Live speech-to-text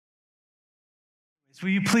Will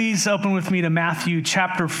you please open with me to Matthew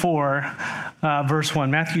chapter 4, verse 1.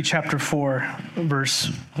 Matthew chapter 4, verse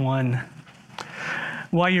 1.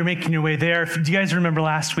 While you're making your way there, do you guys remember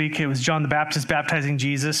last week it was John the Baptist baptizing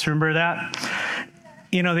Jesus? Remember that?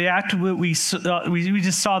 You know, the act we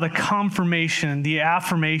just saw the confirmation, the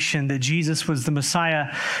affirmation that Jesus was the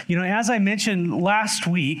Messiah. You know, as I mentioned last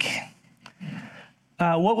week,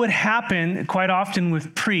 what would happen quite often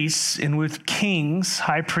with priests and with kings,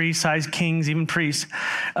 high priests, high kings, even priests,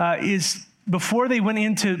 is before they went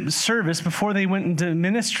into service, before they went into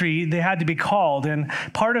ministry, they had to be called. And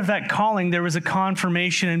part of that calling, there was a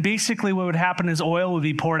confirmation. And basically what would happen is oil would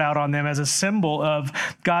be poured out on them as a symbol of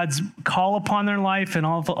God's call upon their life, and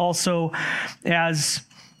also as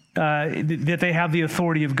that they have the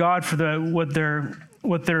authority of God for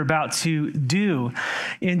what they're about to do.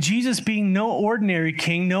 And Jesus being no ordinary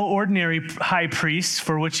king, no ordinary high priest,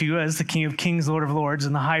 for which he was the King of Kings, Lord of Lords,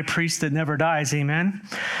 and the high priest that never dies, amen?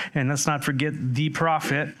 And let's not forget the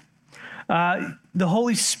prophet. The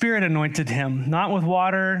Holy Spirit anointed him, not with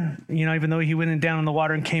water, you know, even though he went down in the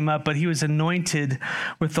water and came up, but he was anointed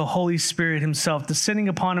with the Holy Spirit himself, descending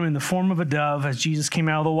upon him in the form of a dove as Jesus came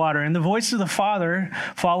out of the water. And the voice of the Father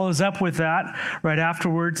follows up with that right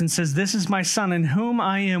afterwards and says, "This is my Son in whom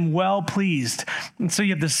I am well pleased." And so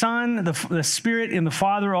you have the Son, the Spirit, and the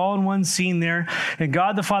Father all in one scene there, and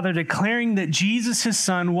God the Father declaring that Jesus, his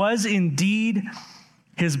Son, was indeed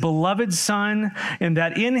his beloved Son, and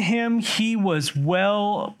that in him he was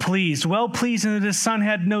well pleased. Well pleased in that his Son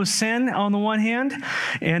had no sin on the one hand,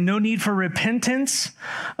 and no need for repentance,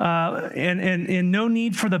 and no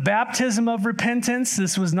need for the baptism of repentance.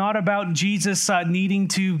 This was not about Jesus needing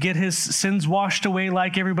to get his sins washed away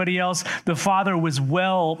like everybody else. The Father was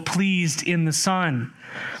well pleased in the Son.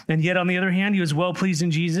 And yet, on the other hand, he was well pleased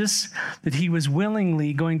in Jesus, that he was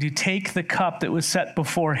willingly going to take the cup that was set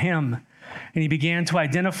before him. And he began to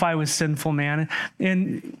identify with sinful man.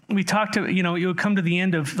 And we talked to, you know, you would come to the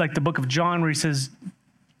end of like the book of John where he says,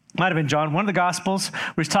 might have been John, one of the Gospels,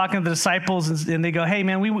 where he's talking to the disciples and they go, "Hey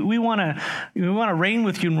man, we want to reign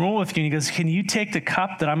with you and rule with you." And he goes, "Can you take the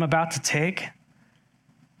cup that I'm about to take?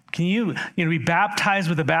 Can you be baptized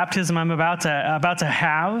with the baptism I'm about to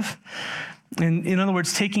have?" And in other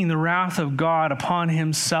words, taking the wrath of God upon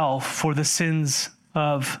himself for the sins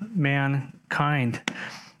of mankind.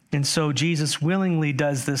 And so Jesus willingly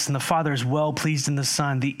does this, and the Father is well pleased in the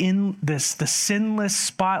Son, the sinless,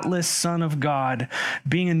 spotless Son of God,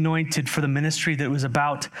 being anointed for the ministry that was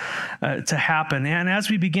about to happen. And as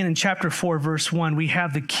we begin in chapter 4, verse 1, we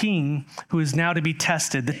have the King who is now to be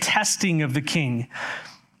tested, the testing of the King.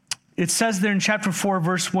 It says there in chapter 4,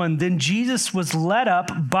 verse 1, "Then Jesus was led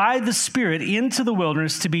up by the Spirit into the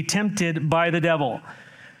wilderness to be tempted by the devil."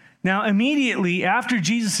 Now, immediately after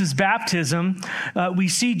Jesus' baptism, we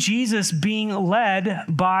see Jesus being led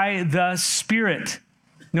by the Spirit.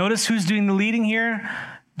 Notice who's doing the leading here?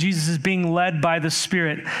 Jesus is being led by the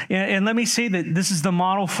Spirit. And let me say that this is the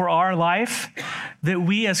model for our life, that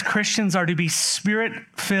we as Christians are to be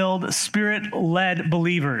Spirit-filled, Spirit-led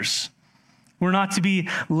believers. We're not to be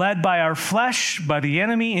led by our flesh, by the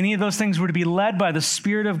enemy, any of those things. We're to be led by the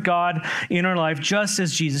Spirit of God in our life, just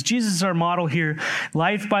as Jesus. Jesus is our model here,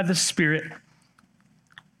 life by the Spirit.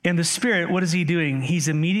 And the Spirit, what is he doing? He's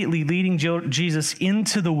immediately leading Jesus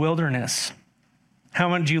into the wilderness. How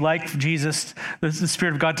much do you like Jesus, the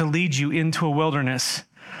Spirit of God, to lead you into a wilderness?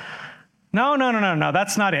 No,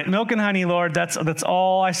 that's not it. Milk and honey, Lord, that's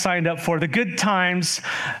all I signed up for. The good times,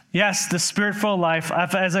 yes, the Spirit-filled life,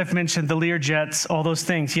 as I've mentioned, the Learjets, all those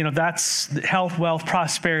things, you know, that's health, wealth,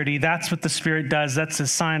 prosperity. That's what the Spirit does. That's a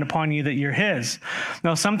sign upon you that you're his.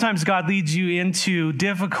 Now, sometimes God leads you into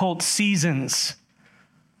difficult seasons.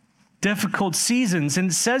 And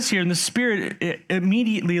it says here, and the Spirit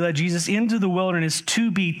immediately led Jesus into the wilderness to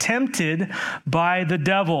be tempted by the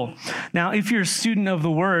devil. Now, if you're a student of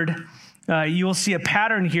the Word, you will see a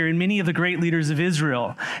pattern here in many of the great leaders of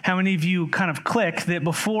Israel. How many of you kind of click that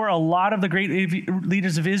before a lot of the great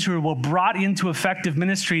leaders of Israel were brought into effective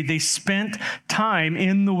ministry, they spent time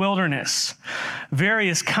in the wilderness,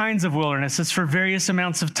 various kinds of wildernesses for various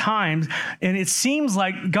amounts of time. And it seems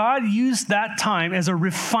like God used that time as a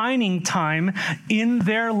refining time in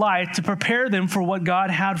their life to prepare them for what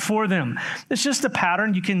God had for them. It's just a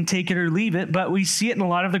pattern. You can take it or leave it, but we see it in a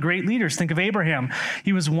lot of the great leaders. Think of Abraham.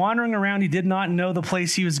 He was wandering around. He did not know the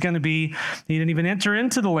place he was going to be. He didn't even enter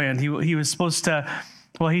into the land. He was supposed to,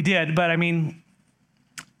 well, he did, but I mean,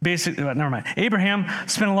 basically, never mind. Abraham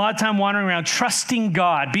spent a lot of time wandering around, trusting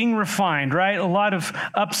God, being refined, right? A lot of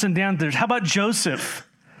ups and downs there. How about Joseph?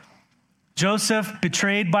 Joseph,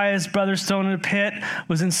 betrayed by his brothers, thrown in a pit,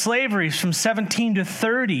 was in slavery from 17 to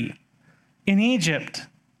 30. in Egypt.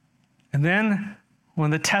 And then when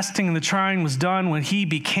the testing and the trying was done, when he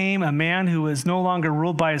became a man who was no longer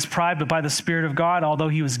ruled by his pride, but by the Spirit of God, although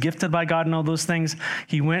he was gifted by God and all those things,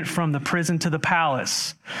 he went from the prison to the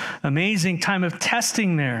palace. Amazing time of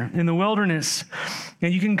testing there in the wilderness.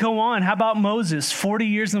 And you can go on. How about Moses? 40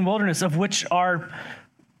 years in the wilderness, of which our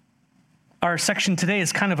section today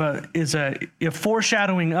is kind of a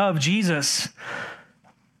foreshadowing of Jesus.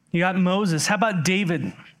 You got Moses. How about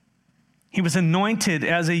David? He was anointed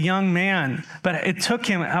as a young man, but it took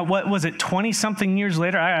him, 20-something years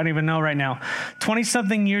later? I don't even know right now.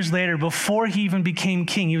 20-something years later, before he even became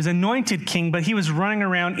king. He was anointed king, but he was running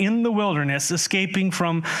around in the wilderness, escaping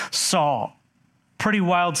from Saul. Pretty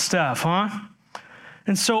wild stuff, huh?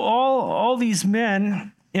 And so all these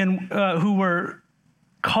men who were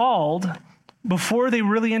called, before they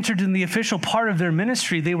really entered in the official part of their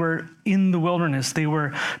ministry, they were in the wilderness. They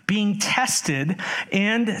were being tested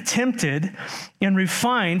and tempted and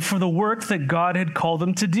refined for the work that God had called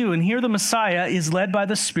them to do. And here the Messiah is led by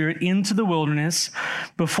the Spirit into the wilderness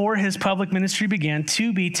before his public ministry began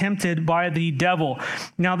to be tempted by the devil.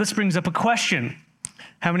 Now, this brings up a question.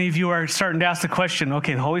 How many of you are starting to ask the question,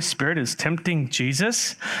 okay, the Holy Spirit is tempting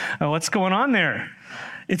Jesus? What's going on there?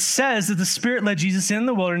 It says that the Spirit led Jesus in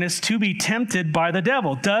the wilderness to be tempted by the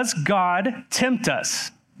devil. Does God tempt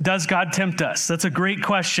us? Does God tempt us? That's a great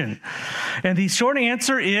question. And the short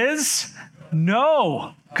answer is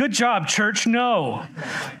no. Good job, church. No.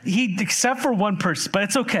 Except for one person, but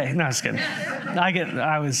it's okay. No, I'm just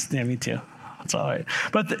kidding. Me too. It's all right.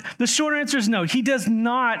 But the short answer is no. He does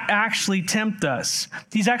not actually tempt us.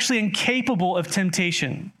 He's actually incapable of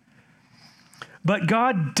temptation. But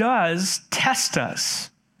God does test us.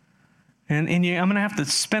 And I'm going to have to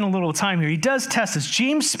spend a little time here. He does test us.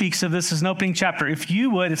 James speaks of this as an opening chapter. If you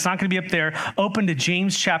would, it's not going to be up there, open to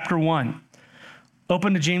James chapter 1.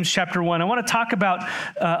 Open to James chapter 1. I want to talk about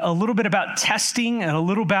a little bit about testing and a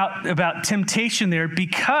little about temptation there,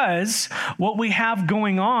 because what we have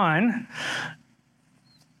going on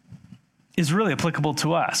is really applicable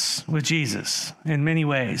to us with Jesus in many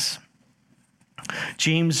ways.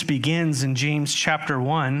 James begins in James chapter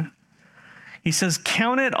 1. He says,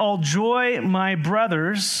 "Count it all joy, my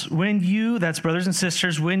brothers, that's brothers and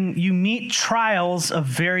sisters, when you meet trials of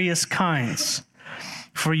various kinds.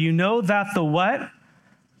 For you know that the what?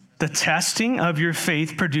 The testing of your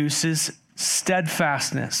faith produces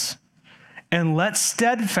steadfastness. And let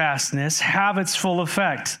steadfastness have its full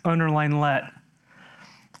effect." Underline let.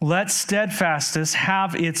 Let steadfastness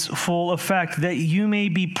have its full effect, that you may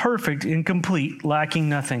be perfect and complete, lacking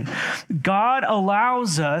nothing. God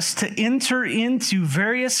allows us to enter into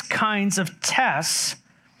various kinds of tests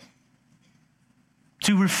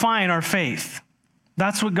to refine our faith.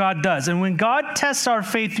 That's what God does. And when God tests our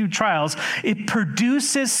faith through trials, it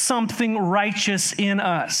produces something righteous in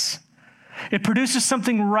us. It produces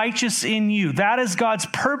something righteous in you. That is God's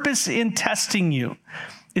purpose in testing you.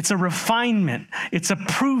 It's a refinement. It's a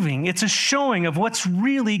proving. It's a showing of what's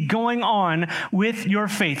really going on with your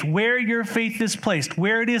faith, where your faith is placed,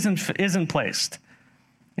 where it isn't placed.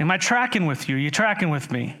 Am I tracking with you? Are you tracking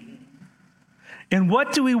with me? And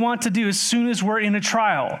what do we want to do as soon as we're in a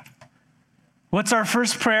trial? What's our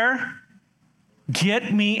first prayer?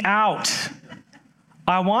 Get me out.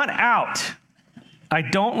 I want out. I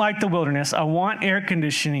don't like the wilderness. I want air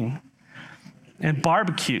conditioning and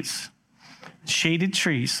barbecues. Shaded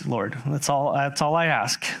trees, Lord. That's all I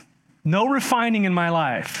ask. No refining in my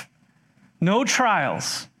life. No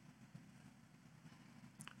trials.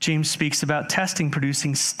 James speaks about testing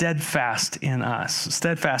producing steadfastness in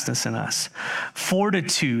us,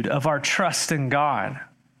 fortitude of our trust in God.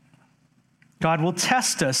 God will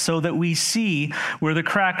test us so that we see where the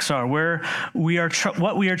cracks are, where we are,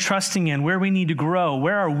 what we are trusting in, where we need to grow,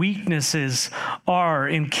 where our weaknesses are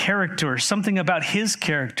in character, something about his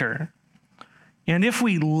character. And if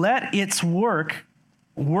we let its work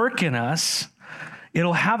in us,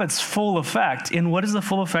 it'll have its full effect. And what is the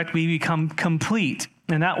full effect? We become complete.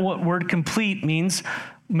 And that word complete means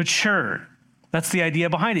mature. That's the idea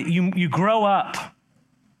behind it. You grow up.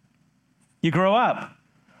 You grow up.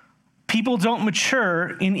 People don't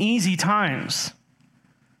mature in easy times.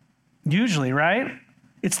 Usually, right?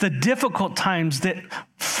 It's the difficult times that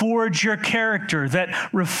forge your character, that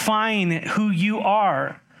refine who you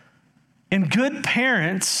are. And good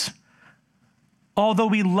parents, although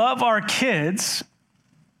we love our kids,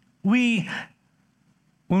 I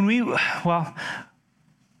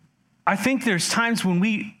think there's times when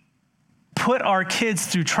we put our kids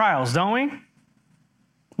through trials, don't we?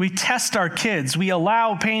 We test our kids. We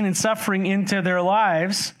allow pain and suffering into their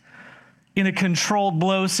lives in a controlled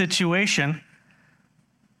blow situation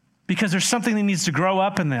because there's something that needs to grow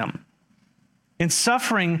up in them. And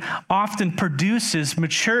suffering often produces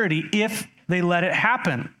maturity if they let it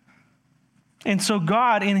happen. And so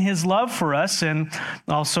God, in his love for us and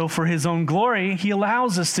also for his own glory, he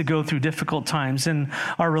allows us to go through difficult times in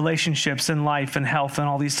our relationships and life and health and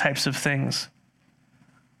all these types of things,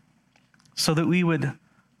 so that we would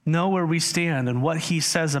know where we stand and what he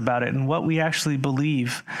says about it and what we actually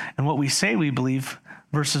believe and what we say we believe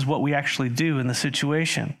versus what we actually do in the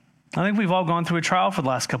situation. I think we've all gone through a trial for the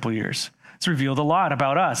last couple of years. It's revealed a lot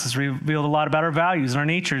about us. It's revealed a lot about our values and our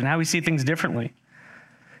nature and how we see things differently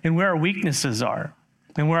and where our weaknesses are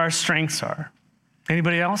and where our strengths are.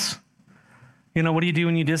 Anybody else? What do you do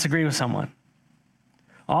when you disagree with someone?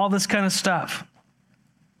 All this kind of stuff.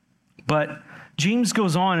 But James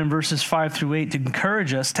goes on in verses 5-8 to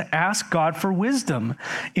encourage us to ask God for wisdom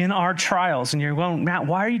in our trials. And you're going, Matt,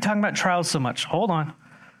 why are you talking about trials so much? Hold on.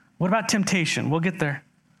 What about temptation? We'll get there.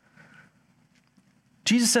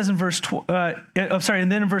 Jesus says in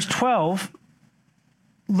and then in verse 12,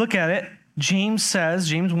 look at it. James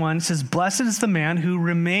 1 says, blessed is the man who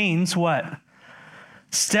remains what?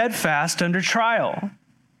 Steadfast under trial,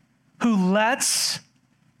 who lets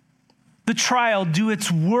the trial do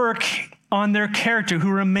its work on their character, who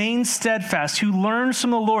remains steadfast, who learns from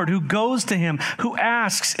the Lord, who goes to him, who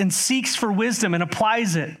asks and seeks for wisdom and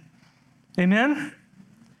applies it. Amen?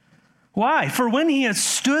 Why? For when he has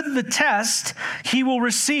stood the test, he will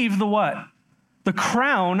receive the what? The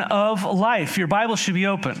crown of life. Your Bible should be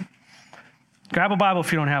open. Grab a Bible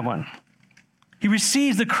if you don't have one. He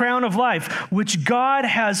receives the crown of life, which God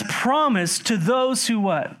has promised to those who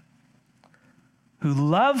what? Who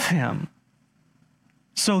love him.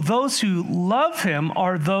 So those who love him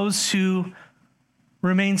are those who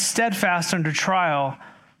remain steadfast under trial,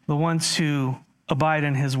 the ones who abide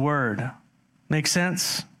in his word. Make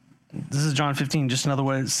sense? This is John 15, just another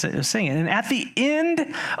way of saying it. And at the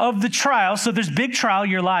end of the trial, so there's big trial,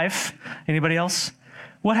 your life. Anybody else?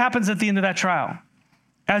 What happens at the end of that trial?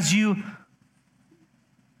 As you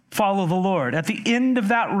follow the Lord, at the end of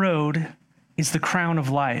that road is the crown of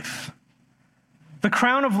life. The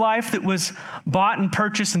crown of life that was bought and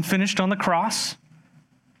purchased and finished on the cross,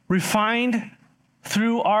 refined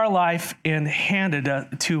through our life and handed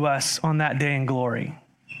to us on that day in glory.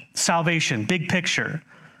 Salvation, big picture.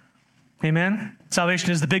 Amen?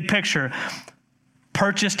 Salvation is the big picture.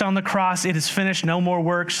 Purchased on the cross, it is finished, no more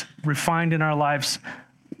works, refined in our lives,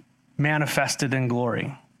 manifested in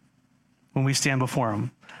glory when we stand before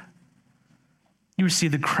him. You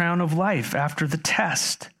receive the crown of life after the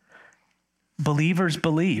test. Believers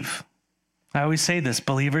believe. I always say this,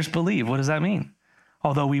 believers believe. What does that mean?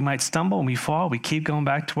 Although we might stumble and we fall, we keep going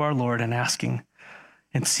back to our Lord and asking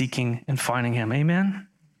and seeking and finding him. Amen?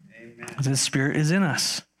 Amen. The Spirit is in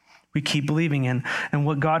us. We keep believing in, and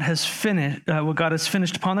what God has finished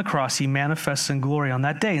upon the cross, he manifests in glory on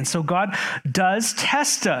that day. And so God does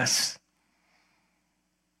test us.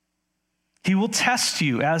 He will test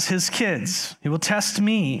you as his kids. He will test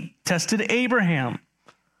me, tested Abraham.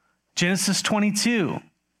 Genesis 22.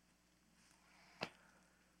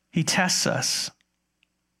 He tests us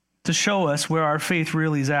to show us where our faith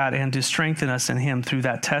really is at and to strengthen us in him through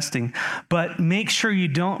that testing. But make sure you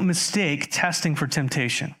don't mistake testing for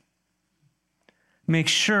temptation. Make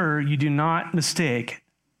sure you do not mistake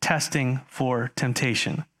testing for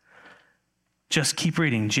temptation. Just keep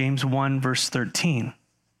reading. James 1, verse 13.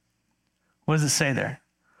 What does it say there?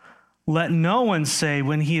 Let no one say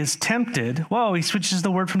when he is tempted, whoa, he switches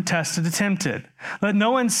the word from tested to tempted. Let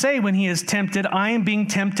no one say when he is tempted, I am being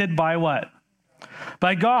tempted by what?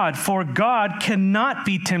 By God. For God cannot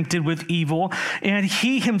be tempted with evil, and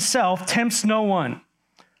he himself tempts no one.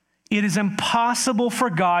 It is impossible for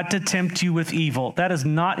God to tempt you with evil. That is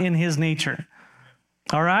not in his nature.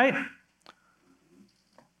 All right?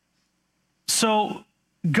 So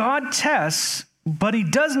God tests, but he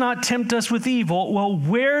does not tempt us with evil. Well,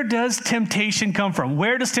 where does temptation come from?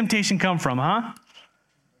 Where does temptation come from, huh?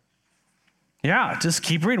 Yeah, just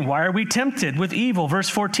keep reading. Why are we tempted with evil? Verse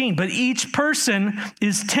 14, but each person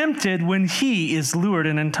is tempted when he is lured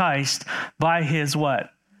and enticed by his what?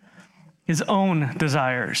 His own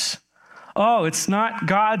desires. Oh, it's not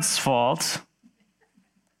God's fault.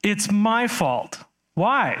 It's my fault.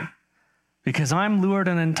 Why? Because I'm lured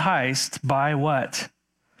and enticed by what?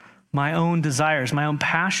 My own desires, my own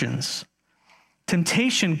passions.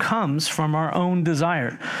 Temptation comes from our own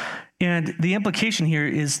desire. And the implication here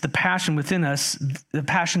is the passion within us, the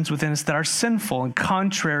passions within us that are sinful and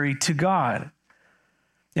contrary to God.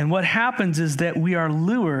 And what happens is that we are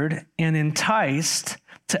lured and enticed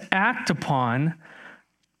to act upon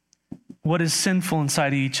what is sinful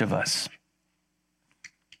inside each of us.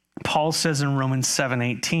 Paul says in Romans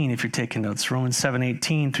 7:18, if you're taking notes, Romans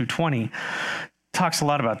 7:18 through 20, talks a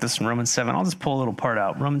lot about this in Romans 7. I'll just pull a little part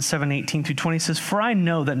out. Romans 7:18 through 20 says, "For I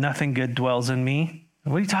know that nothing good dwells in me."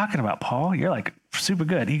 What are you talking about, Paul? You're like super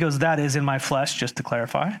good. He goes, "That is in my flesh," just to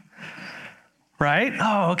clarify. Right?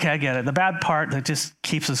 Oh, okay, I get it. The bad part that just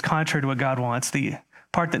keeps us contrary to what God wants, the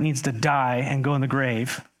part that needs to die and go in the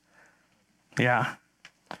grave. Yeah.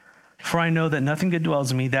 "For I know that nothing good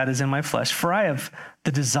dwells in me, that is in my flesh. For I have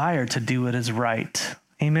the desire to do what is right."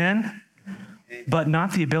 Amen? "But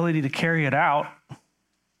not the ability to carry it out."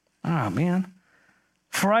 Oh, man.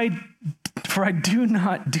 For I do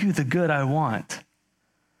not do the good I want,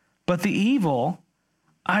 but the evil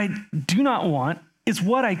I do not want is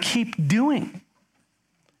what I keep doing."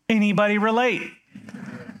 Anybody relate?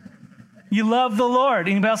 You love the Lord.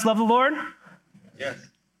 Anybody else love the Lord? Yes.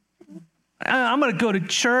 I'm going to go to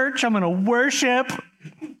church. I'm going to worship.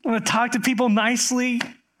 I'm going to talk to people nicely.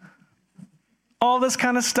 All this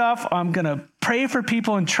kind of stuff. I'm going to pray for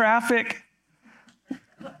people in traffic.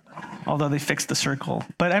 Although they fixed the circle.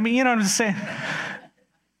 But I mean, you know what I'm just saying?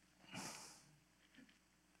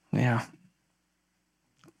 Yeah.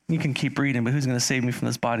 You can keep reading, but who's going to save me from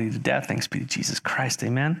this body to death? Thanks be to Jesus Christ.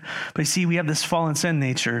 Amen. But you see, we have this fallen sin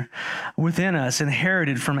nature within us,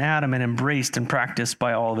 inherited from Adam and embraced and practiced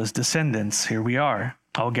by all of his descendants. Here we are,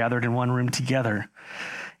 all gathered in one room together.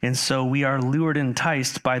 And so we are lured and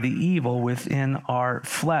enticed by the evil within our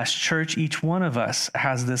flesh. Church, each one of us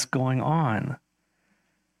has this going on.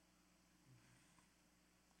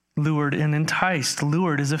 Lured and enticed.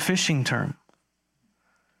 Lured is a fishing term.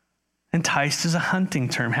 Enticed is a hunting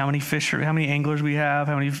term. How many anglers we have?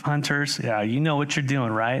 How many hunters? Yeah, you know what you're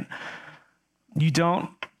doing, right? You don't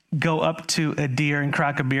go up to a deer and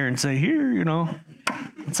crack a beer and say, "Here, you know."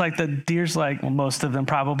 It's like the deer's like, well, most of them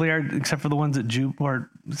probably are, except for the ones that or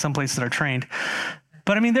some places that are trained.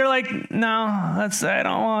 But I mean, they're like, "No, I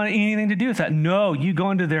don't want anything to do with that." No, you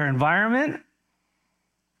go into their environment.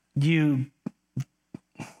 You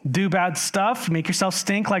do bad stuff, make yourself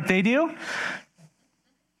stink like they do.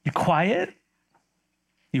 You're quiet.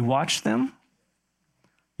 You watch them.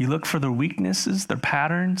 You look for their weaknesses, their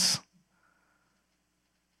patterns,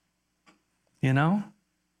 you know,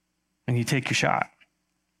 and you take your shot,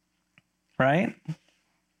 right?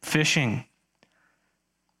 Fishing.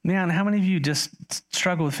 Man, how many of you just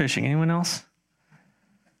struggle with fishing? Anyone else?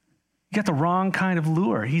 You got the wrong kind of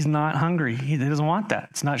lure. He's not hungry. He doesn't want that.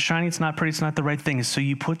 It's not shiny. It's not pretty. It's not the right thing. So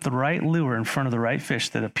you put the right lure in front of the right fish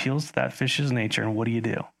that appeals to that fish's nature. And what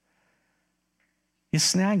do? You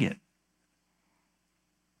snag it.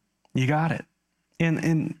 You got it.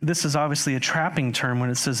 And this is obviously a trapping term when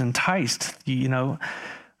it says enticed. You know,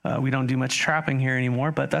 we don't do much trapping here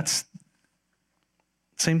anymore, but that's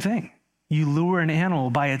the same thing. You lure an animal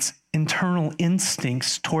by its internal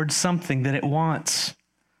instincts towards something that it wants.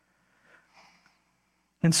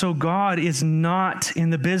 And so God is not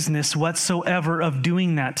in the business whatsoever of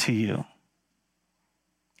doing that to you.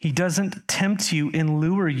 He doesn't tempt you and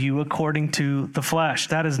lure you according to the flesh.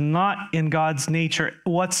 That is not in God's nature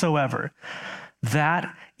whatsoever.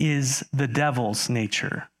 That is the devil's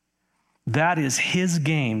nature. That is his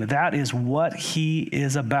game. That is what he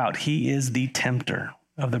is about. He is the tempter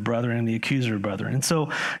of the brethren and the accuser of brethren. And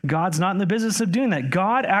so God's not in the business of doing that.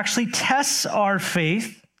 God actually tests our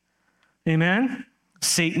faith. Amen?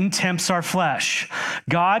 Satan tempts our flesh.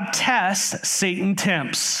 God tests, Satan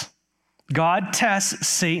tempts. God tests,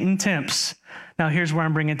 Satan tempts. Now here's where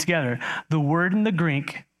I'm bringing it together. The word in the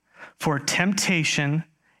Greek for temptation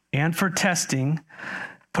and for testing,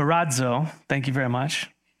 paradzo, thank you very much,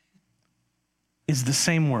 is the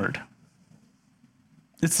same word.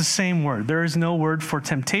 It's the same word. There is no word for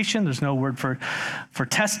temptation. There's no word for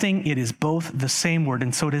testing. It is both the same word.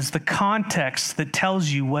 And so it is the context that tells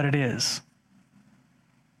you what it is.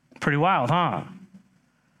 Pretty wild, huh?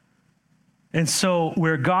 And so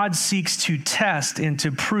where God seeks to test and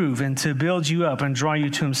to prove and to build you up and draw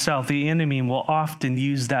you to himself, the enemy will often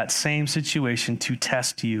use that same situation to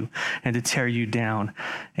test you and to tear you down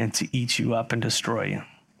and to eat you up and destroy you.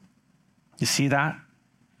 You see that?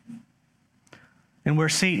 And where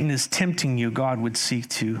Satan is tempting you, God would seek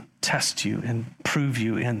to test you and prove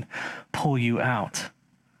you and pull you out.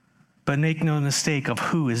 But make no mistake of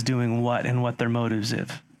who is doing what and what their motives is.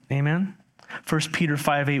 Amen? 1 Peter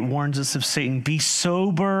 5:8 warns us of Satan. Be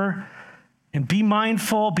sober and be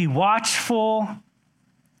mindful, be watchful.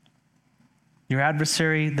 Your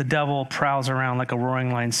adversary, the devil, prowls around like a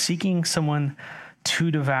roaring lion, seeking someone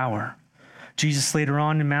to devour. Jesus later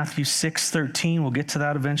on in Matthew 6:13, we'll get to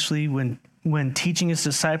that eventually, when teaching his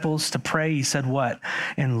disciples to pray, he said what?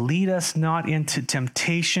 And lead us not into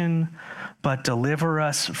temptation, but deliver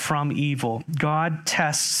us from evil. God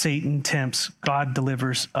tests, Satan tempts, God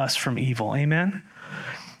delivers us from evil. Amen?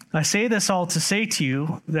 I say this all to say to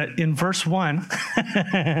you that in verse 1,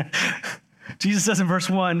 Jesus says in verse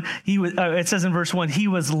 1, it says in verse 1, he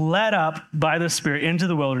was led up by the Spirit into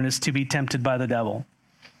the wilderness to be tempted by the devil.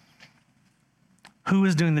 Who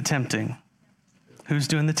is doing the tempting? Who's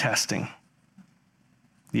doing the testing?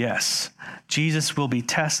 Yes, Jesus will be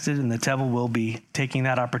tested and the devil will be taking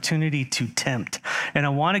that opportunity to tempt. And I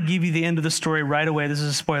want to give you the end of the story right away. This is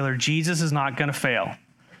a spoiler. Jesus is not going to fail.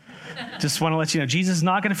 Just want to let you know, Jesus is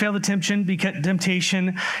not going to fail the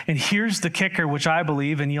temptation. And here's the kicker, which I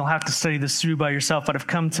believe, and you'll have to study this through by yourself, but I've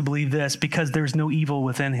come to believe this, because there's no evil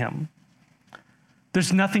within him.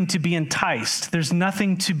 There's nothing to be enticed. There's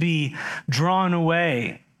nothing to be drawn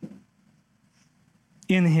away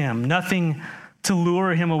in him. Nothing to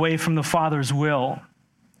lure him away from the Father's will.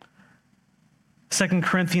 2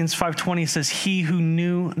 Corinthians 5:20 says, he who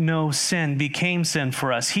knew no sin became sin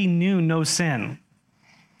for us. He knew no sin.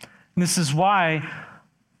 And this is why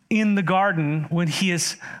in the garden, when he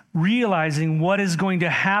is realizing what is going to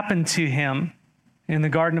happen to him in the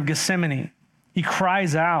Garden of Gethsemane, he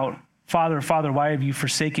cries out, Father, Father, why have you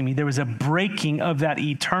forsaken me? There was a breaking of that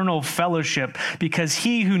eternal fellowship because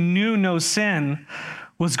he who knew no sin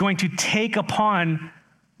was going to take upon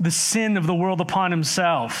the sin of the world upon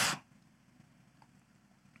himself.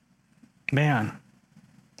 Man,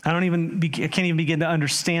 I can't even begin to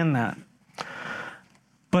understand that.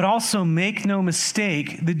 But also make no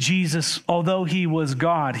mistake that Jesus, although he was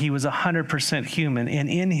God, he was 100% human. And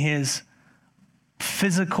in his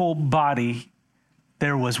physical body,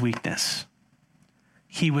 there was weakness.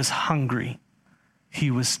 He was hungry. He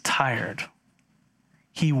was tired.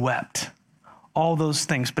 He wept. All those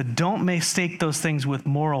things. But don't mistake those things with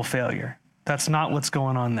moral failure. That's not what's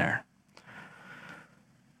going on there.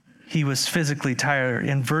 He was physically tired.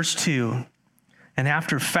 In verse 2, and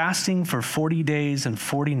after fasting for 40 days and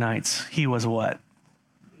 40 nights, he was what?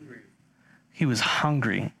 Hungry. He was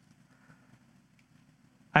hungry.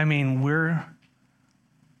 I mean,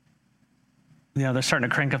 they're starting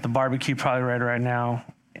to crank up the barbecue probably right now,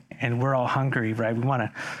 and we're all hungry, right?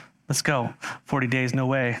 Let's go. 40 days, no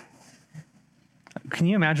way. Can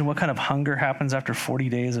you imagine what kind of hunger happens after 40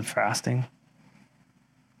 days of fasting?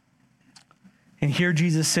 And here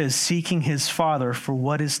Jesus says, seeking his Father for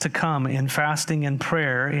what is to come in fasting and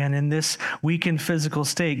prayer. And in this weakened physical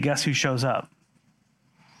state, guess who shows up?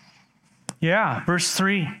 Yeah, verse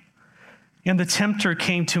 3. And the tempter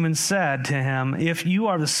came to him and said to him, if you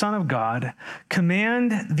are the Son of God,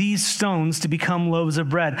 command these stones to become loaves of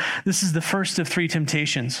bread. This is the first of 3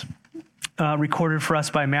 temptations recorded for us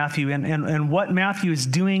by Matthew. And what Matthew is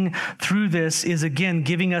doing through this is, again,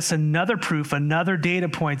 giving us another proof, another data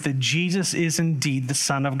point that Jesus is indeed the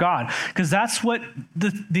Son of God. Because that's what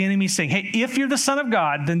the enemy is saying. Hey, if you're the Son of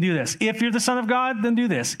God, then do this. If you're the Son of God, then do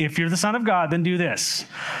this. If you're the Son of God, then do this.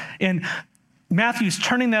 And Matthew's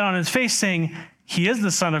turning that on his face, saying, he is the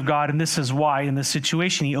Son of God, and this is why in this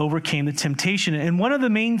situation he overcame the temptation. And one of the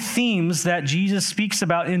main themes that Jesus speaks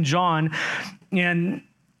about in John and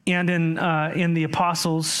in the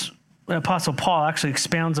Apostle Paul actually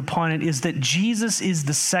expounds upon it, is that Jesus is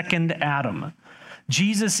the second Adam.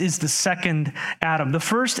 Jesus is the second Adam. The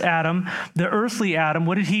first Adam, the earthly Adam,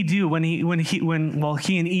 what did he do when he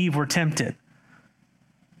and Eve were tempted?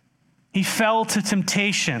 He fell to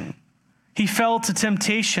temptation. He fell to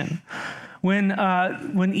temptation.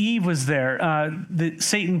 When Eve was there,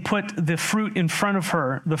 Satan put the fruit in front of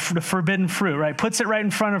her, the forbidden fruit, right? Puts it right in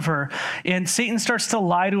front of her. And Satan starts to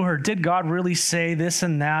lie to her. Did God really say this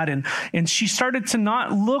and that? And she started to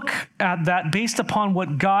not look at that based upon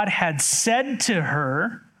what God had said to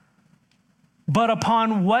her, but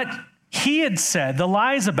upon what he had said, the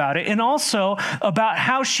lies about it, and also about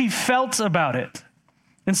how she felt about it.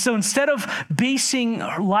 And so instead of basing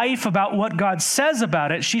life about what God says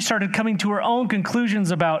about it, she started coming to her own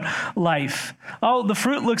conclusions about life. Oh, the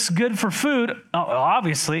fruit looks good for food,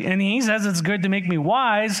 obviously, and he says it's good to make me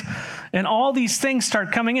wise. And all these things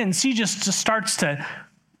start coming in. She just starts to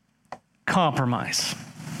compromise.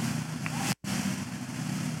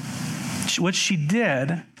 What she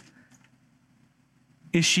did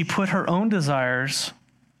is she put her own desires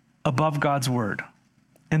above God's word.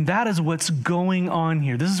 And that is what's going on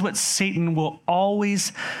here. This is what Satan will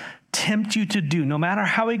always tempt you to do, no matter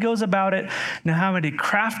how he goes about it, no matter how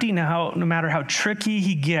crafty, no matter how tricky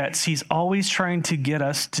he gets, he's always trying to get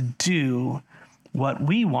us to do what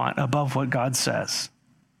we want above what God says.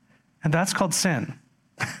 And that's called sin.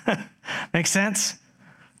 Make sense?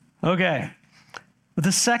 Okay. But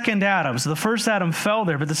the second Adam, so the first Adam fell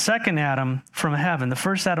there, but the second Adam from heaven, the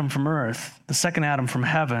first Adam from earth, the second Adam from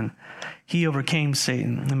heaven, he overcame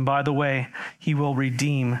Satan. And by the way, he will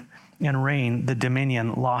redeem and reign the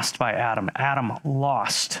dominion lost by Adam. Adam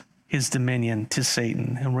lost his dominion to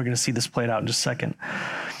Satan. And we're going to see this played out in just a second.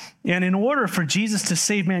 And in order for Jesus to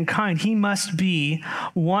save mankind, he must be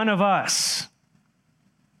one of us.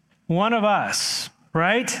 One of us,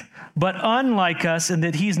 right? But unlike us in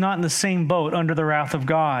that he's not in the same boat under the wrath of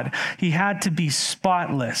God. He had to be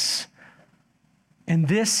spotless. And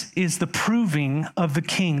this is the proving of the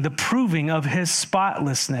king, the proving of his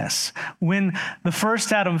spotlessness. When the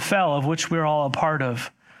first Adam fell, of which we're all a part of,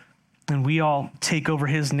 and we all take over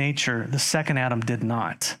his nature, the second Adam did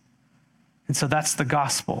not. And so that's the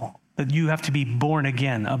gospel, that you have to be born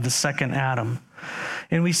again of the second Adam.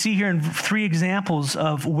 And we see here in 3 examples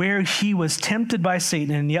of where he was tempted by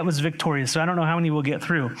Satan and yet was victorious. So I don't know how many we'll get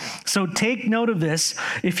through. So take note of this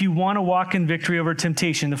if you want to walk in victory over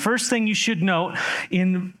temptation. The first thing you should note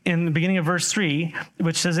in the beginning of verse 3,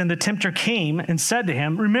 which says, and the tempter came and said to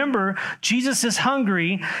him, remember, Jesus is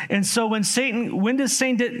hungry. And so when does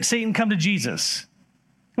Satan come to Jesus?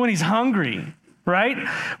 When he's hungry. Right?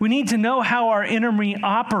 We need to know how our enemy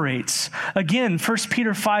operates. Again, 1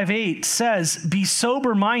 Peter 5:8 says, be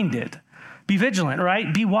sober-minded, be vigilant,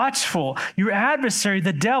 right? Be watchful. Your adversary,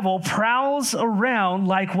 the devil, prowls around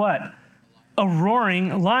like what? A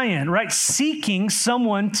roaring lion, right? Seeking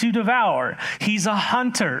someone to devour. He's a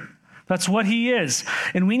hunter. That's what he is.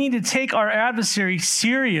 And we need to take our adversary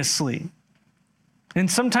seriously. And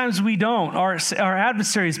sometimes we don't. Our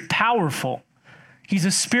adversary is powerful. He's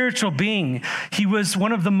a spiritual being. He was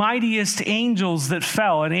one of the mightiest angels that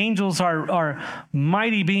fell, and angels are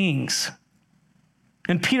mighty beings.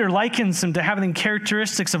 And Peter likens him to having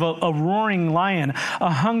characteristics of a roaring lion, a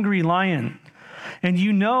hungry lion. And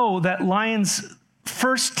you know that lion's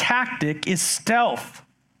first tactic is stealth.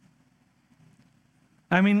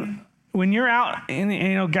 I mean, when you're out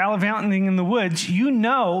gallivanting in the woods, you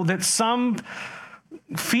know that some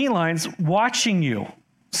feline's watching you.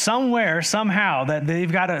 Somewhere, somehow, that they've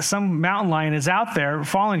got some mountain lion is out there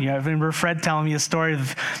following you. I remember Fred telling me a story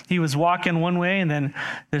of he was walking one way and then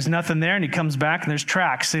there's nothing there and he comes back and there's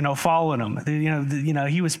tracks, following him.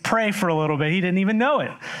 He was prey for a little bit. He didn't even know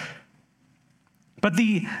it. But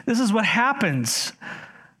this is what happens.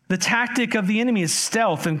 The tactic of the enemy is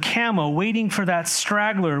stealth and camo, waiting for that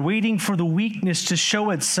straggler, waiting for the weakness to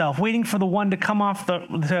show itself, waiting for the one to come off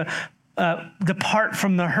depart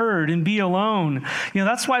from the herd and be alone.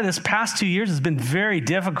 That's why this past 2 years has been very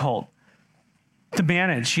difficult to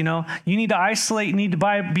manage. You need to isolate, you need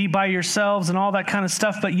to be by yourselves and all that kind of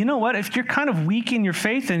stuff. But you know what? If you're kind of weak in your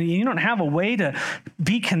faith and you don't have a way to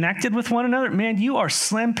be connected with one another, man, you are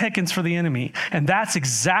slim pickings for the enemy. And that's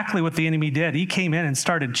exactly what the enemy did. He came in and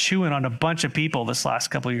started chewing on a bunch of people this last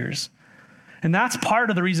couple of years. And that's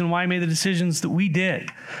part of the reason why I made the decisions that we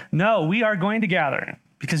did. No, we are going to gather.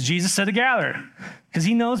 Because Jesus said to gather, because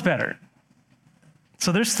he knows better.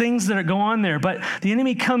 So there's things that go on there, but the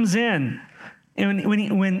enemy comes in, and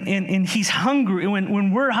when he's hungry,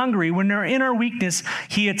 when we're hungry, when they're in our weakness,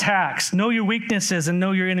 he attacks. Know your weaknesses and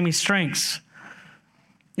know your enemy's strengths.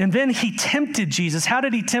 And then he tempted Jesus. How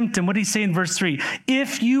did he tempt him? What did he say in verse 3?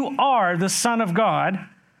 If you are the Son of God,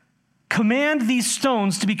 command these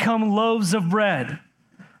stones to become loaves of bread.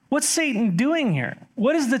 What's Satan doing here?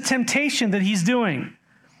 What is the temptation that he's doing?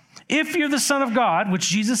 If you're the Son of God, which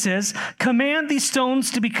Jesus is, command these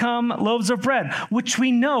stones to become loaves of bread, which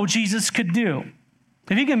we know Jesus could do.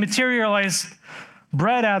 If he can materialize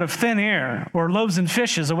bread out of thin air or loaves and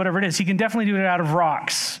fishes or whatever it is, he can definitely do it out of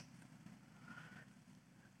rocks.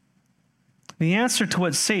 The answer to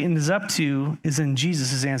what Satan is up to is in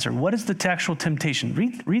Jesus' answer. What is the textual temptation?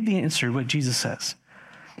 Read the answer, what Jesus says.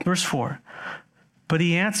 Verse 4. But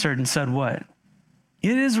he answered and said what?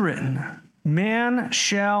 It is written, man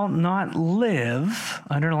shall not live,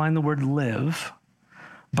 underline the word live,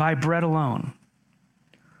 by bread alone,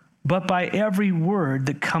 but by every word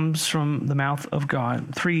that comes from the mouth of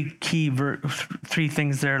God. Three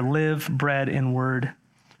things there: live, bread, and word.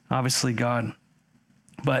 Obviously God.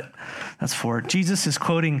 But that's 4. Jesus is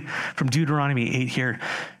quoting from Deuteronomy 8 here.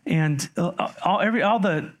 And all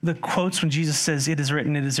the quotes when Jesus says, it is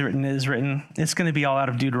written, it is written, it is written, it's going to be all out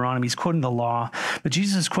of Deuteronomy. He's quoting the law. But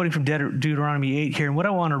Jesus is quoting from Deuteronomy 8 here. And what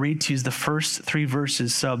I want to read to you is the first 3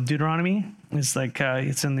 verses. So Deuteronomy is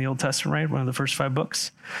it's in the Old Testament, right? One of the first 5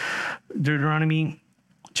 books. Deuteronomy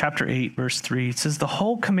chapter 8, verse 3. It says, the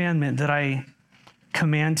whole commandment that I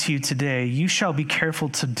command to you today, you shall be careful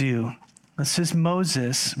to do. This is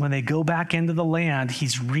Moses, when they go back into the land,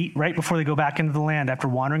 right before they go back into the land after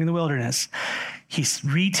wandering in the wilderness, He's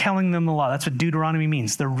retelling them the law. That's what Deuteronomy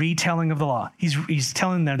means, the retelling of the law. He's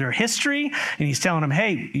telling them their history, and he's telling them,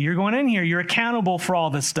 hey, you're going in here. You're accountable for all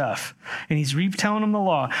this stuff. And he's retelling them the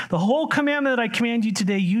law. The whole commandment that I command you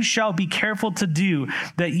today, you shall be careful to do,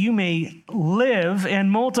 that you may live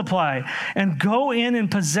and multiply, and go in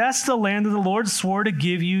and possess the land that the Lord swore to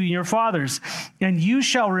give you and your fathers. And you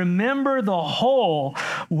shall remember the whole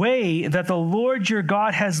way that the Lord your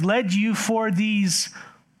God has led you for these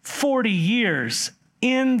 40 years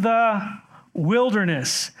in the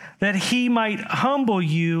wilderness, that he might humble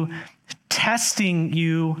you, testing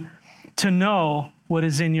you to know what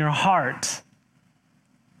is in your heart.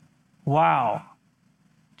 Wow.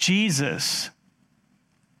 Jesus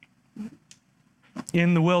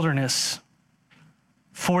in the wilderness,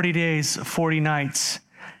 40 days, 40 nights,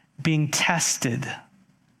 being tested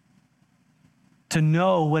to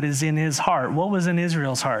know what is in his heart. What was in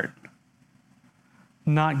Israel's heart?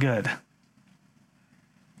 Not good.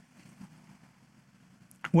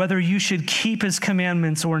 Whether you should keep his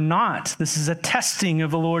commandments or not. This is a testing of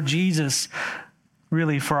the Lord Jesus,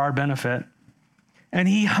 really for our benefit. And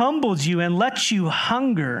he humbled you and let you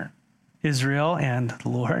hunger, Israel and the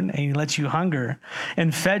Lord, and he let you hunger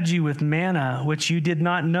and fed you with manna, which you did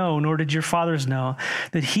not know, nor did your fathers know,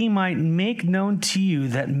 that he might make known to you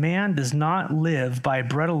that man does not live by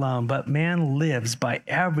bread alone, but man lives by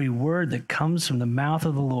every word that comes from the mouth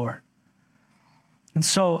of the Lord. And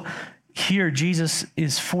so here Jesus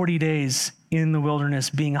is 40 days in the wilderness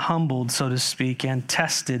being humbled, so to speak, and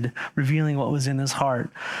tested, revealing what was in his heart.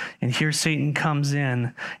 And here Satan comes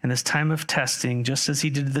in this time of testing, just as he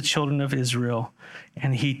did to the children of Israel,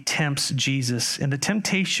 and he tempts Jesus. And the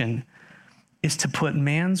temptation is to put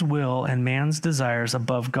man's will and man's desires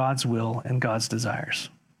above God's will and God's desires.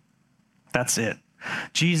 That's it.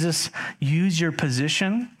 Jesus, use your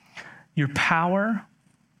position, your power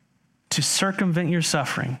to circumvent your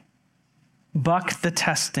suffering. Buck the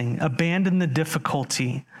testing, abandon the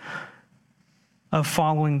difficulty of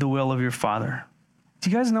following the will of your Father. Do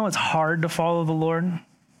you guys know it's hard to follow the Lord?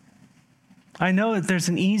 I know that there's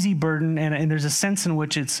an easy burden and there's a sense in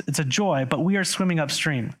which it's a joy, but we are swimming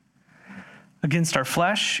upstream against our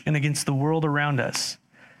flesh and against the world around us.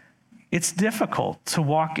 It's difficult to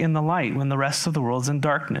walk in the light when the rest of the world is in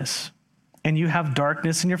darkness. And you have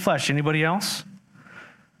darkness in your flesh. Anybody else?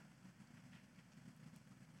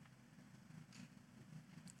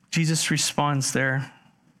 Jesus responds there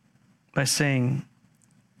by saying,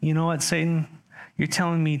 you know what, Satan? You're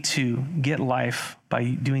telling me to get life by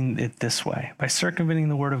doing it this way, by circumventing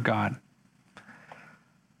the word of God.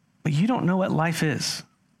 But you don't know what life is.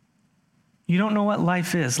 You don't know what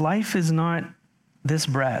life is. Life is not this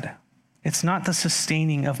bread. It's not the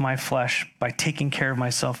sustaining of my flesh by taking care of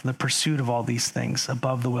myself in the pursuit of all these things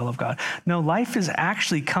above the will of God. No, life is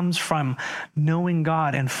actually comes from knowing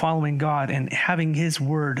God and following God and having his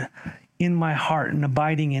word in my heart and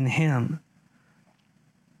abiding in him.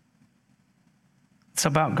 It's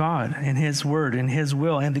about God and his word and his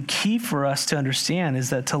will. And the key for us to understand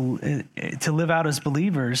is that to live out as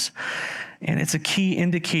believers, and it's a key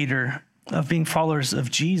indicator of being followers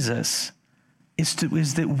of Jesus,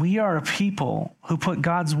 is that we are a people who put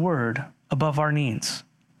God's word above our needs.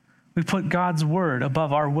 We put God's word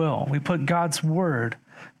above our will. We put God's word,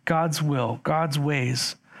 God's will, God's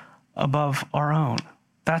ways above our own.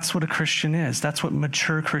 That's what a Christian is. That's what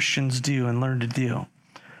mature Christians do and learn to do.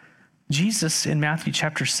 Jesus in Matthew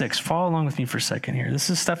chapter 6, follow along with me for a second here. This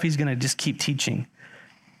is stuff he's going to just keep teaching.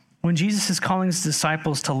 When Jesus is calling his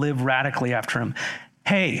disciples to live radically after him,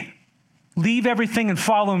 hey, leave everything and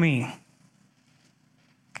follow me.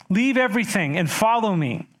 Leave everything and follow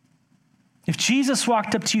me. If Jesus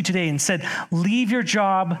walked up to you today and said, leave your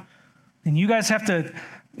job and you guys have to,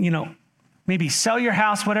 maybe sell your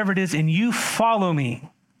house, whatever it is, and you follow me,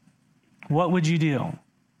 what would you do?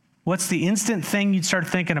 What's the instant thing you'd start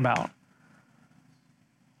thinking about?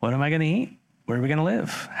 What am I going to eat? Where are we going to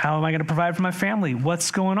live? How am I going to provide for my family?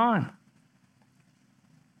 What's going on?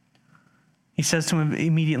 He says to him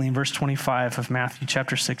immediately in verse 25 of Matthew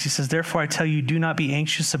chapter 6, he says, therefore I tell you, do not be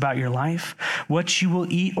anxious about your life, what you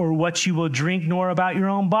will eat or what you will drink, nor about your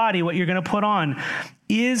own body, what you're going to put on.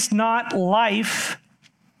 Is not life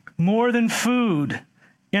more than food,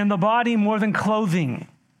 and the body more than clothing?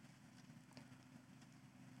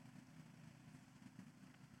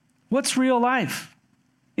 What's real life?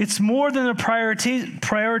 It's more than a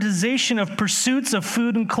prioritization of pursuits of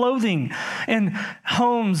food and clothing and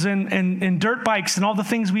homes and dirt bikes and all the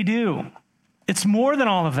things we do. It's more than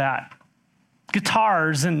all of that.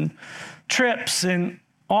 Guitars and trips and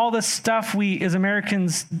all the stuff we as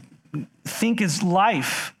Americans think is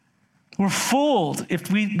life. We're fooled if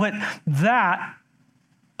we let that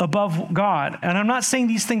above God. And I'm not saying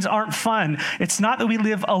these things aren't fun. It's not that we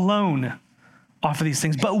live alone off of these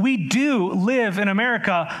things, but we do live in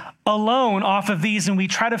America alone off of these, and we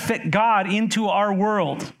try to fit God into our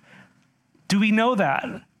world. Do we know that?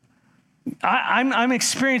 I'm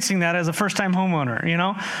experiencing that as a first-time homeowner, you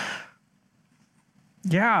know?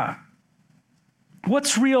 Yeah.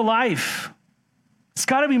 What's real life? It's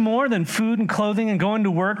got to be more than food and clothing and going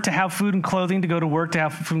to work to have food and clothing, to go to work to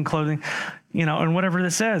have food and clothing, you know, and whatever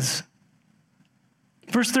this is.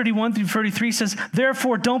 Verse 31 through 33 says,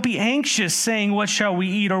 therefore, don't be anxious saying, what shall we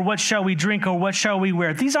eat, or what shall we drink, or what shall we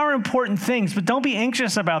wear? These are important things, but don't be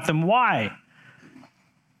anxious about them. Why?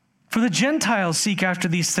 For the Gentiles seek after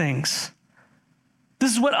these things.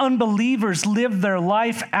 This is what unbelievers live their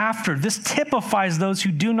life after. This typifies those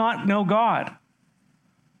who do not know God.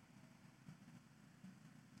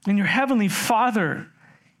 And your heavenly Father,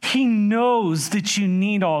 he knows that you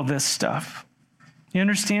need all this stuff. You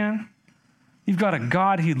understand? You've got a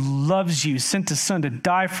God who loves you, sent his son to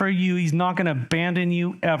die for you. He's not going to abandon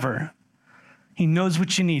you ever. He knows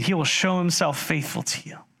what you need. He will show himself faithful to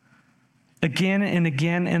you again and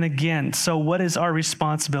again and again. So what is our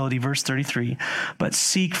responsibility? Verse 33, but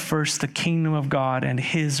seek first the kingdom of God and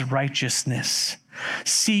his righteousness.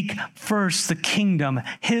 Seek first the kingdom,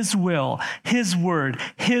 his will, his word,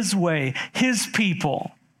 his way, his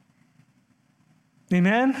people.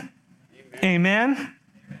 Amen? Amen?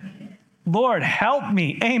 Lord, help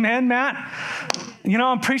me. Amen, Matt? You know,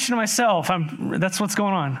 I'm preaching to myself. That's what's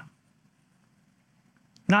going on.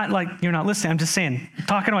 Not like you're not listening. I'm just saying, I'm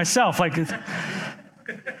talking to myself. Like,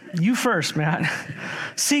 you first, Matt.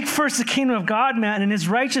 Seek first the kingdom of God, Matt, and his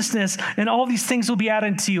righteousness, and all these things will be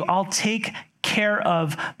added to you. I'll take care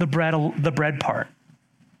of the bread part.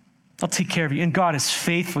 I'll take care of you. And God is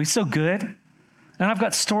faithful. He's so good. And I've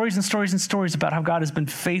got stories and stories and stories about how God has been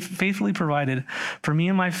faithfully provided for me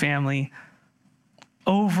and my family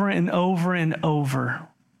over and over and over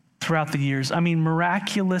throughout the years. I mean,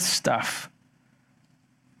 miraculous stuff.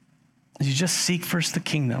 You just seek first the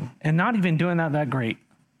kingdom, and not even doing that great.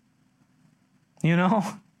 You know,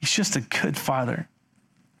 he's just a good father.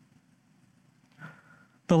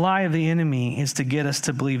 The lie of the enemy is to get us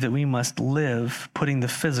to believe that we must live putting the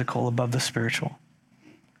physical above the spiritual.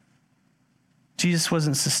 Jesus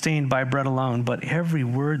wasn't sustained by bread alone, but every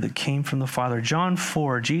word that came from the Father. John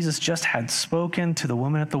 4, Jesus just had spoken to the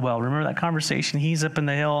woman at the well. Remember that conversation? He's up in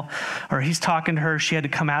the hill, or he's talking to her. She had to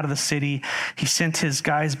come out of the city. He sent his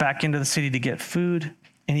guys back into the city to get food,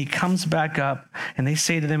 and he comes back up, and they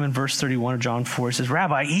say to them in verse 31 of John 4, he says,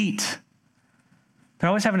 Rabbi, eat. They're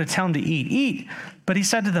always having to tell him to eat. Eat. But he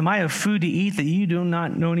said to them, I have food to eat that you do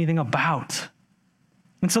not know anything about.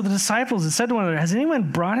 And so the disciples had said to one another, has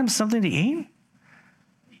anyone brought him something to eat?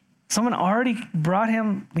 Someone already brought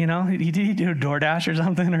him, you know, he did do DoorDash or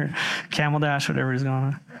something, or Camel Dash, whatever is going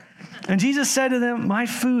on. And Jesus said to them, my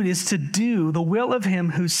food is to do the will of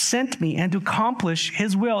him who sent me and to accomplish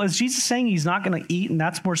his will. Is Jesus saying he's not going to eat and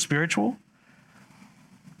that's more spiritual?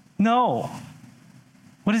 No.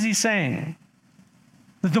 What is he saying?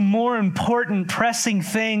 That the more important, pressing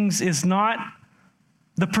things is not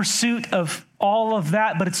the pursuit of all of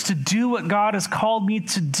that, but it's to do what God has called me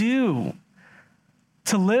to do.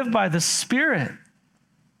 To live by the Spirit,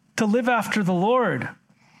 to live after the Lord.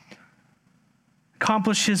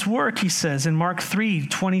 Accomplish his work, he says. In Mark 3,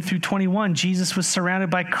 20 through 21, Jesus was surrounded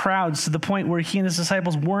by crowds to the point where he and his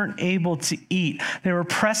disciples weren't able to eat. They were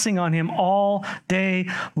pressing on him all day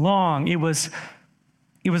long. It was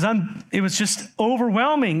just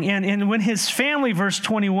overwhelming. And when his family, verse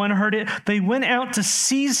 21, heard it, they went out to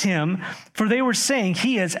seize him, for they were saying,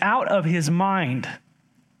 he is out of his mind.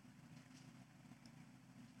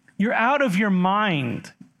 You're out of your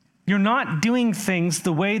mind. You're not doing things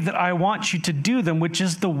the way that I want you to do them, which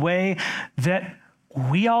is the way that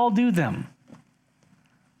we all do them.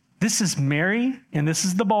 This is Mary, and this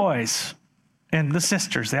is the boys and the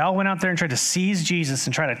sisters. They all went out there and tried to seize Jesus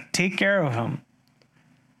and try to take care of him.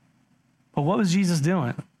 But what was Jesus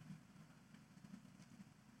doing?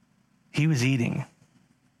 He was eating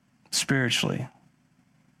spiritually.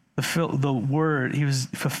 The word, he was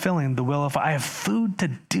fulfilling the will of, I have food to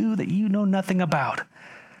do that you know nothing about.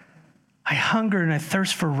 I hunger and I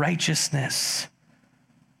thirst for righteousness.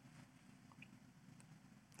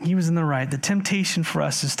 He was in the right. The temptation for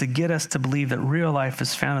us is to get us to believe that real life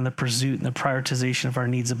is found in the pursuit and the prioritization of our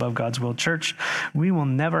needs above God's will. Church, we will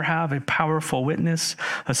never have a powerful witness,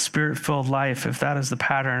 a spirit-filled life, if that is the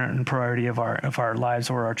pattern and priority of our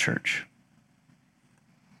lives or our church.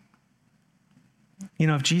 You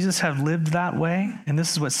know, if Jesus had lived that way, and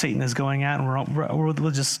this is what Satan is going at, and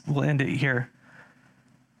we'll end it here.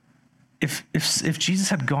 if Jesus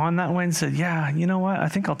had gone that way and said, yeah, you know what? I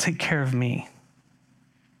think I'll take care of me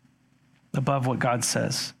above what God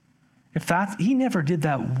says. He never did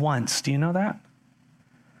that once. Do you know that?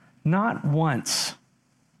 Not once.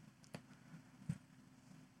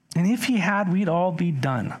 And if he had, we'd all be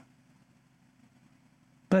done.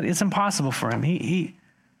 But it's impossible for him. He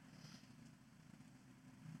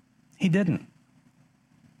didn't.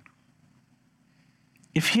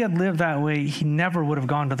 If he had lived that way, he never would have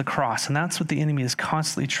gone to the cross. And that's what the enemy is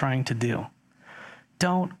constantly trying to do.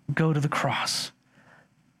 Don't go to the cross.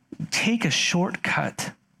 Take a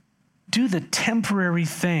shortcut. Do the temporary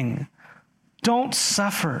thing. Don't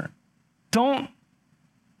suffer.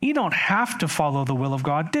 You don't have to follow the will of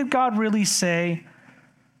God. Did God really say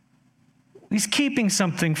he's keeping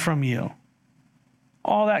something from you?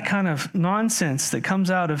 All that kind of nonsense that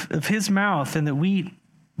comes out of his mouth and that we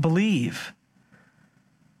believe.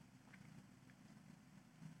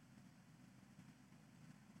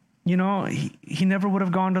 You know, he never would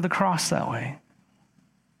have gone to the cross that way.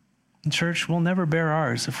 In church, we'll never bear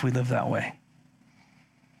ours if we live that way.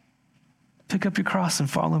 Pick up your cross and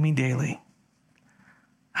follow me daily.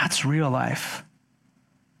 That's real life.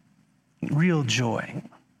 Real joy.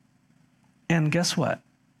 And guess what?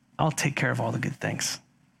 I'll take care of all the good things.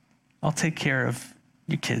 I'll take care of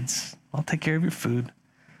your kids. I'll take care of your food.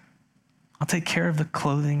 I'll take care of the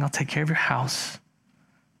clothing. I'll take care of your house.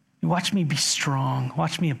 You watch me be strong.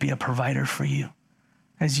 Watch me be a provider for you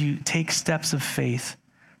as you take steps of faith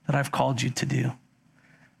that I've called you to do.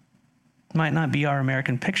 Might not be our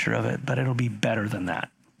American picture of it, but it'll be better than that.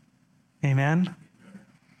 Amen?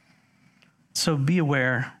 So be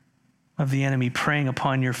aware of the enemy preying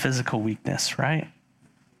upon your physical weakness, right?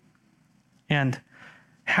 And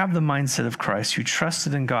have the mindset of Christ, who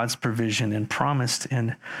trusted in God's provision and promised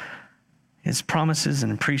in his promises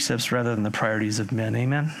and precepts rather than the priorities of men.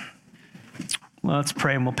 Amen? Well, let's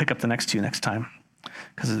pray, and we'll pick up the next two next time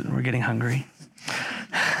because we're getting hungry.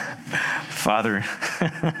 Father,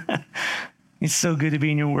 it's so good to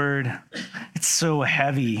be in your word. It's so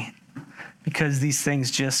heavy because these things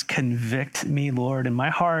just convict me, Lord, in my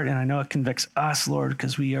heart. And I know it convicts us, Lord,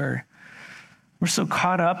 because we're so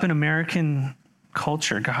caught up in American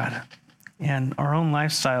culture, God, and our own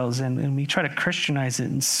lifestyles. And we try to Christianize it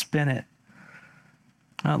and spin it.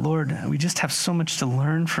 Lord, we just have so much to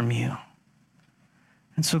learn from you.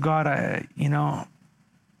 And so, God,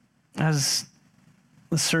 as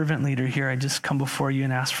the servant leader here, I just come before you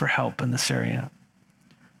and ask for help in this area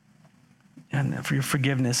and for your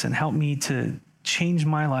forgiveness, and help me to change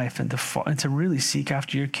my life and to really seek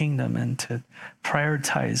after your kingdom and to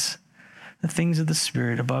prioritize the things of the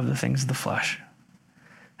Spirit above the things of the flesh.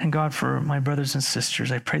 And God, for my brothers and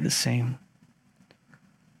sisters, I pray the same.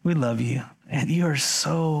 We love you, and you are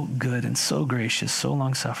so good and so gracious, so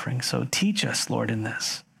long-suffering. So teach us, Lord, in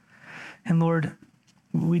this. And Lord,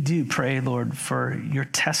 we do pray, Lord, for your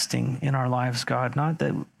testing in our lives, God. Not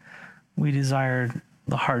that we desire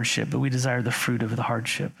the hardship, but we desire the fruit of the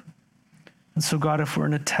hardship. And so, God, if we're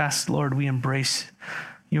in a test, Lord, we embrace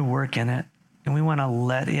your work in it, and we want to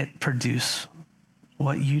let it produce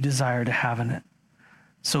what you desire to have in it.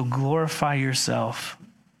 So glorify yourself.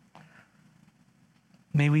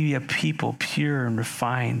 May we be a people pure and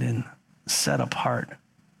refined and set apart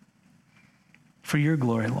for your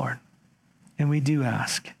glory, Lord. And we do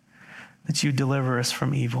ask that you deliver us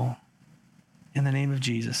from evil. In the name of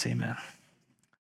Jesus, amen.